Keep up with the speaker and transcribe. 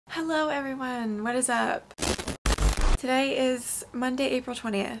Hello everyone, what is up? Today is Monday, April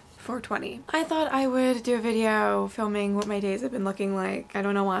 20th. 420. I thought I would do a video filming what my days have been looking like. I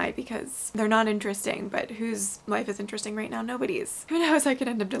don't know why, because they're not interesting, but whose life is interesting right now? Nobody's. Who knows, I could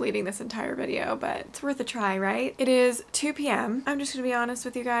end up deleting this entire video, but it's worth a try, right? It is 2 p.m. I'm just gonna be honest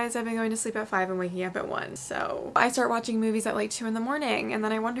with you guys, I've been going to sleep at 5 and waking up at 1. So I start watching movies at like 2 in the morning, and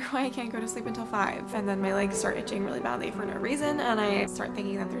then I wonder why I can't go to sleep until 5. And then my legs start itching really badly for no reason, and I start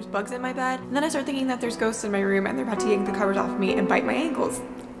thinking that there's bugs in my bed. And then I start thinking that there's ghosts in my room and they're about to yank the covers off me and bite my ankles.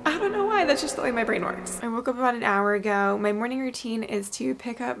 I don't know why, that's just the way my brain works. I woke up about an hour ago. My morning routine is to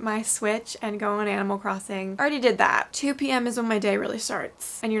pick up my Switch and go on Animal Crossing. I already did that. 2 p.m. is when my day really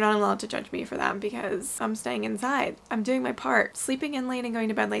starts. And you're not allowed to judge me for that because I'm staying inside. I'm doing my part. Sleeping in late and going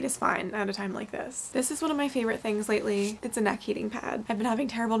to bed late is fine at a time like this. This is one of my favorite things lately. It's a neck heating pad. I've been having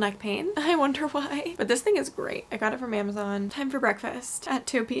terrible neck pain. I wonder why. But this thing is great. I got it from Amazon. Time for breakfast at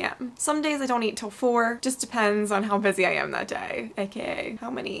 2 p.m. Some days I don't eat till 4. Just depends on how busy I am that day. AKA how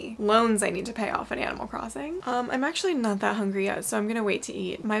many loans I need to pay off in Animal Crossing. I'm actually not that hungry yet, so I'm gonna wait to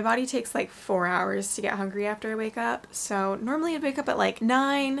eat. My body takes like 4 hours to get hungry after I wake up, so normally I'd wake up at like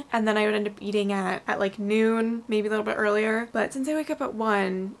 9 and then I would end up eating at like noon, maybe a little bit earlier, but since I wake up at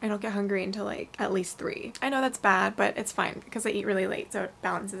 1, I don't get hungry until like at least 3. I know that's bad, but it's fine because I eat really late, so it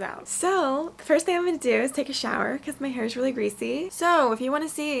balances out. So first thing I'm gonna do is take a shower because my hair is really greasy. So if you want to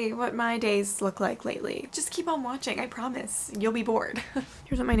see what my days look like lately, just keep on watching. I promise you'll be bored.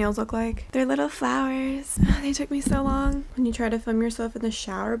 Here's what my nails look like. They're little flowers. They took me so long. When you try to film yourself in the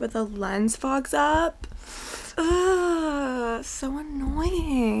shower but the lens fogs up. Ugh, so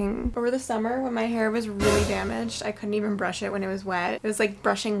annoying. Over the summer when my hair was really damaged, I couldn't even brush it when it was wet. It was like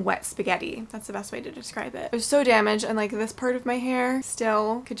brushing wet spaghetti. That's the best way to describe it. It was so damaged, and like this part of my hair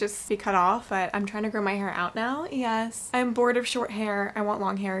still could just be cut off, but I'm trying to grow my hair out now. Yes. I'm bored of short hair. I want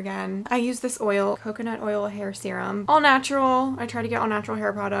long hair again. I use this oil, coconut oil hair serum. All natural. I try to get all natural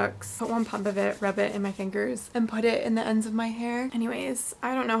hair products. Put 1 pump of it, rub it in my fingers, and put it in the ends of my hair. Anyways,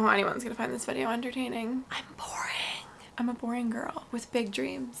 I don't know how anyone's gonna find this video entertaining. I'm boring. I'm a boring girl with big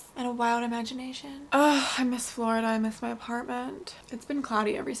dreams and a wild imagination. Oh, I miss Florida. I miss my apartment. It's been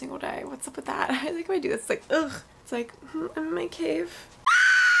cloudy every single day. What's up with that? I think when I do this, it's like, ugh. It's like, I'm in my cave.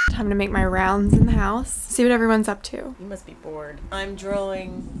 Time to make my rounds in the house. See what everyone's up to. You must be bored. I'm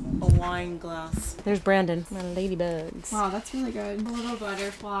drawing a wine glass. There's Brandon. My ladybugs. Wow, that's really good. A little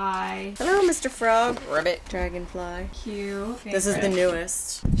butterfly. Hello, Mr. Frog. Ribbit. Dragonfly. Cute. This is the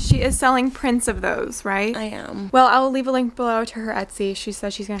newest. She is selling prints of those, right? I am. Well, I'll leave a link below to her Etsy. She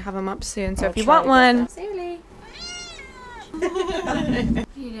says she's gonna have them up soon. So I'll if you try want to one. Silly. What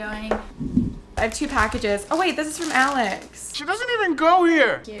are you doing? I have 2 packages. Oh wait, this is from Alex. She doesn't even go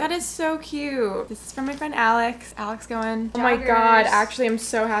here. That is so cute. This is from my friend Alex. Alex going, oh my god, actually I'm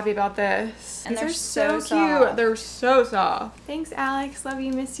so happy about this. And These they're are so cute. soft. They're so soft. Thanks Alex, love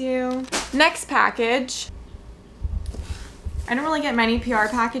you, miss you. Next package. I don't really get many PR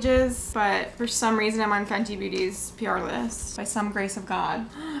packages, but for some reason I'm on Fenty Beauty's PR list. By some grace of God.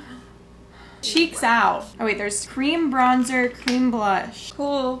 Cheeks out. Oh wait, there's cream bronzer, cream blush.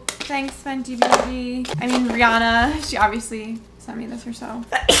 Cool. Thanks, Fenty Beauty. I mean, Rihanna. She obviously sent me this herself.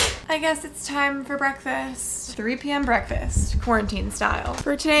 I guess it's time for breakfast. 3 p.m. breakfast, quarantine style.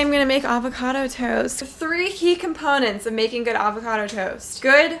 For today, I'm gonna make avocado toast. 3 key components of making good avocado toast.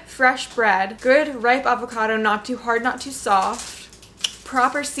 Good, fresh bread. Good, ripe avocado, not too hard, not too soft.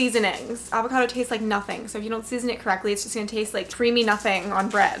 Proper seasonings. Avocado tastes like nothing, so if you don't season it correctly, it's just gonna taste like creamy nothing on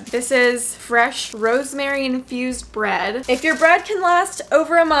bread. This is fresh rosemary infused bread. If your bread can last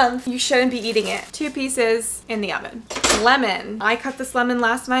over a month, you shouldn't be eating it. 2 pieces in the oven. Lemon. I cut this lemon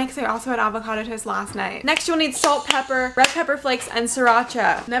last night because I also had avocado toast last night. Next, you'll need salt, pepper, red pepper flakes, and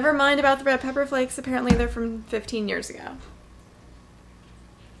sriracha. Never mind about the red pepper flakes. Apparently they're from 15 years ago.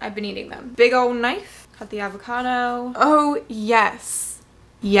 I've been eating them. Big old knife. Cut the avocado. Oh, yes.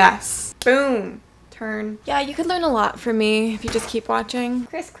 Yes. Boom. Turn. Yeah, you could learn a lot from me if you just keep watching.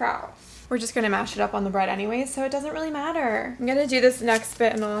 Crisscross. We're just gonna mash it up on the bread anyway, so it doesn't really matter. I'm gonna do this next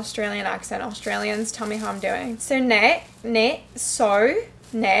bit in an Australian accent. Australians, tell me how I'm doing. So net,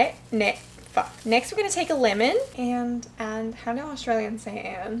 fuck. Next we're gonna take a lemon and how do Australians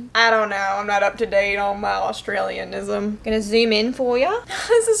say and? I don't know, I'm not up to date on my Australianism. Gonna zoom in for ya.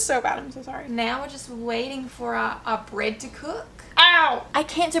 This is so bad, I'm so sorry. Now we're just waiting for our bread to cook. Ow! I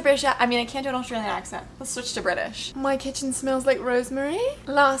can't do British, I can't do an Australian accent. Let's switch to British. My kitchen smells like rosemary.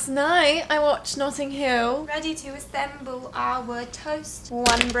 Last night I watched Notting Hill. Ready to assemble our toast.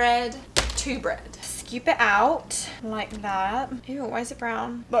 1 bread, 2 bread. scoop it out like that. Ew, why is it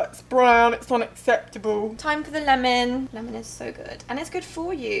brown? That's brown. It's unacceptable. Time for the lemon. Lemon is so good. And it's good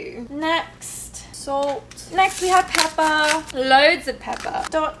for you. Next, salt. Next we have pepper. Loads of pepper.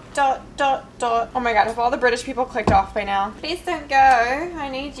 Dot, dot, dot, dot. Oh my god, have all the British people clicked off by now? Please don't go. I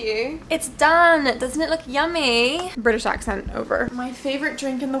need you. It's done. Doesn't it look yummy? British accent over. My favorite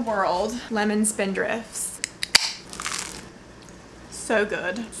drink in the world. Lemon Spindrifts. So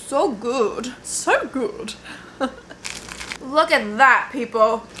good. So good. So good. Look at that,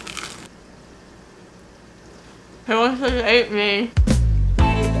 people. Who wants to hate me?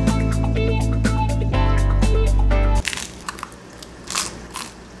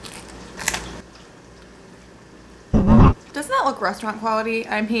 Doesn't that look restaurant quality?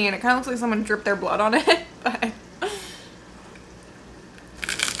 I mean, it kind of looks like someone dripped their blood on it, but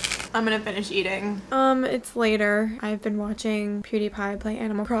I'm gonna finish eating. It's later. I've been watching PewDiePie play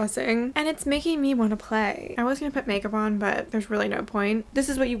Animal Crossing, and it's making me want to play. I was gonna put makeup on, but there's really no point. This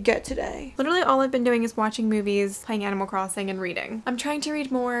is what you get today. Literally all I've been doing is watching movies, playing Animal Crossing, and reading. I'm trying to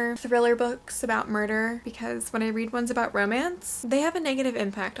read more thriller books about murder, because when I read ones about romance, they have a negative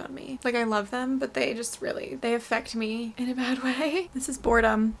impact on me. Like, I love them, but they just really, they affect me in a bad way. This is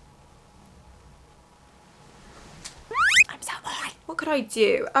boredom. What could I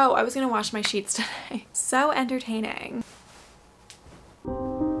do? Oh, I was gonna wash my sheets today. So entertaining.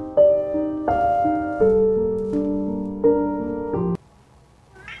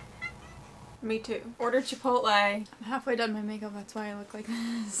 Me too. Order Chipotle. I'm halfway done my makeup, that's why I look like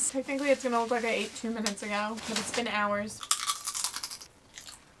this. Technically it's gonna look like I ate 2 minutes ago, but it's been hours.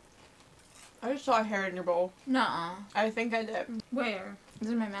 I just saw hair in your bowl. Nuh-uh. I think I did. Where? Is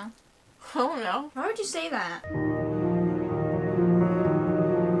it in my mouth? I don't know. Why would you say that?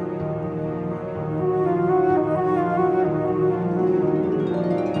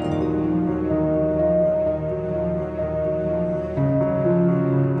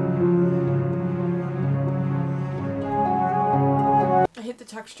 The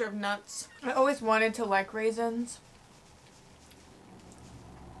texture of nuts. I always wanted to like raisins,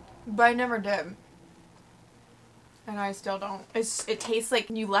 but I never did. And I still don't. It tastes like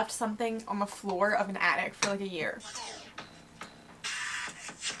you left something on the floor of an attic for like a year.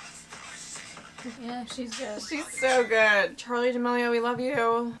 Yeah, she's good. She's so good. Charlie D'Amelio, we love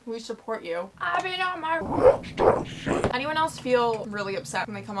you. We support you. I've been on my rockstar shit. Anyone else feel really upset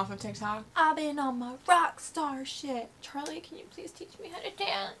when they come off of TikTok? I've been on my rockstar shit. Charlie, can you please teach me how to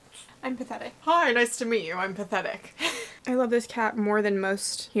dance? I'm pathetic. Hi, nice to meet you. I'm pathetic. I love this cat more than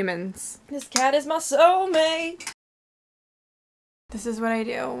most humans. This cat is my soulmate. This is what I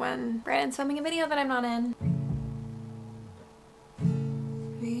do when Brandon's filming a video that I'm not in.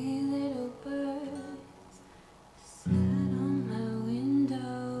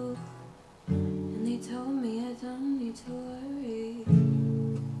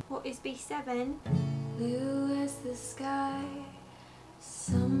 What is B7? Blue as the sky,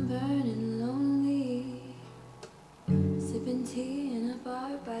 sunburned and lonely, sipping tea in a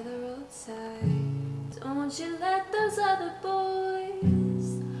bar by the roadside. Don't you let those other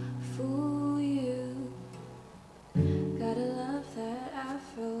boys fool you. Gotta love that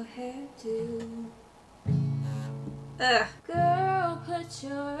afro hairdo. Ugh. Girl, put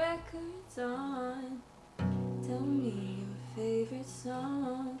your records on. Tell me your favorite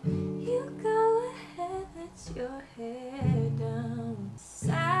song. You go ahead, let your hair down.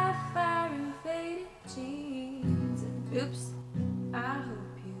 Sapphire and faded jeans. And oops, I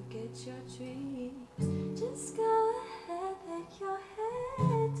hope you get your dreams. Just go ahead, let your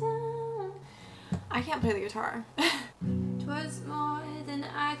hair down. I can't play the guitar. 'Twas more than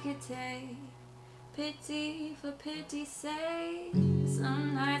I could take. Pity for pity's sake.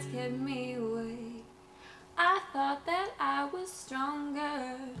 Some nights kept me awake. I thought that I was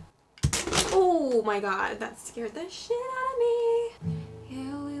stronger. Oh my god, that scared the shit out of me.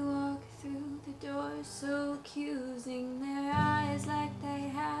 Yeah, we walk through the door so accusing, their eyes like they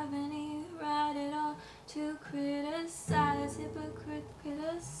have any right at all to criticize. Hypocrite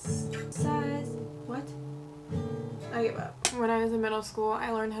criticize. What? I give up. When I was in middle school,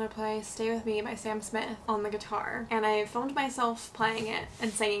 I learned how to play Stay With Me by Sam Smith on the guitar. And I filmed myself playing it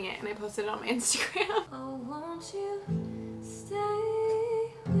and singing it, and I posted it on my Instagram. Oh, won't you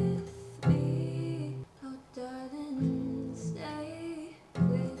stay with me? Oh, darling, stay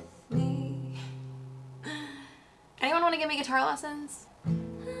with me. Anyone want to give me guitar lessons?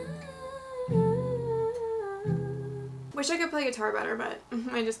 Wish I could play guitar better, but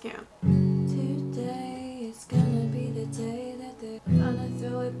I just can't. Today is gonna be the day that they're gonna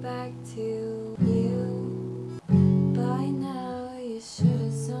throw it back to you. By now you should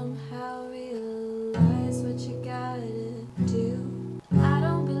have somehow realized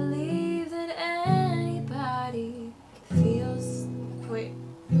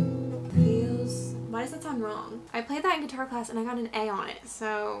Why does that sound wrong? I played that in guitar class and I got an A on it,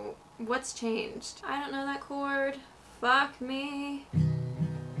 so what's changed? I don't know that chord. Fuck me.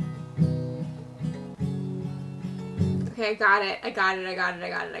 Okay, I got it. I got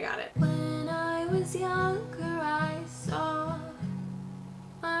it. When I was younger, I saw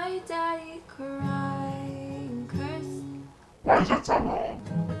my daddy cry and curse. Why does that sound wrong?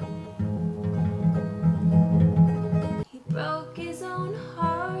 He broke his own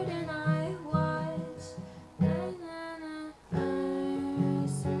heart and I watched.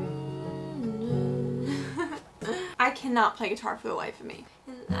 I cannot play guitar for the life of me.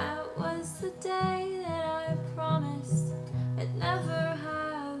 And that was the day that I promised I'd never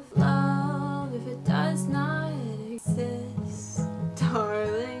have love if it does not exist,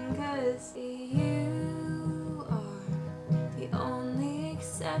 darling, 'cause you are the only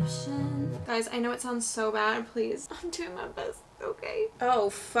exception. Guys, I know it sounds so bad, please. I'm doing my best, okay?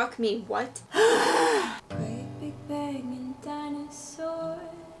 Oh, fuck me, what? Great Big Bang and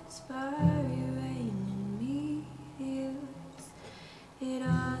dinosaurs, bury rain and meteors. It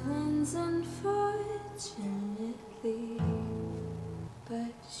all ends unfortunately,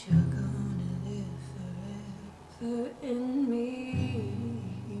 but you're gonna live forever in me.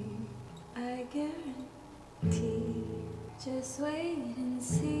 I guarantee. Just wait and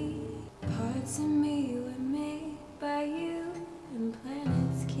see. Parts of me were made by you, and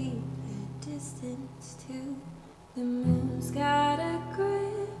planets keep their distance too. The moon's got a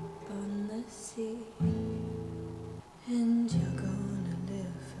grip on the sea, and you're gonna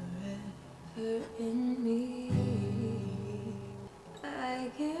live forever in me. I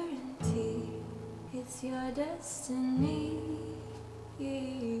guarantee it's your destiny.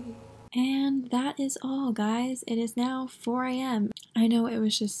 And that is all, guys. It is now 4 a.m. I know it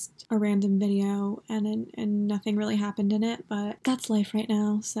was just a random video and nothing really happened in it, but that's life right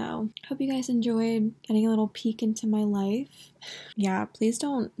now. So hope you guys enjoyed getting a little peek into my life. Yeah, please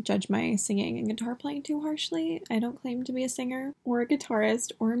don't judge my singing and guitar playing too harshly. I don't claim to be a singer or a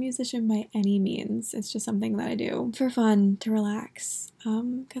guitarist or a musician by any means. It's just something that I do for fun, to relax,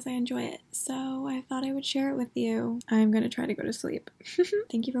 because I enjoy it. So I thought I would share it with you. I'm gonna try to go to sleep.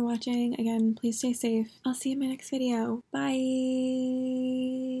 Thank you for watching. Again, please stay safe. I'll see you in my next video. Bye!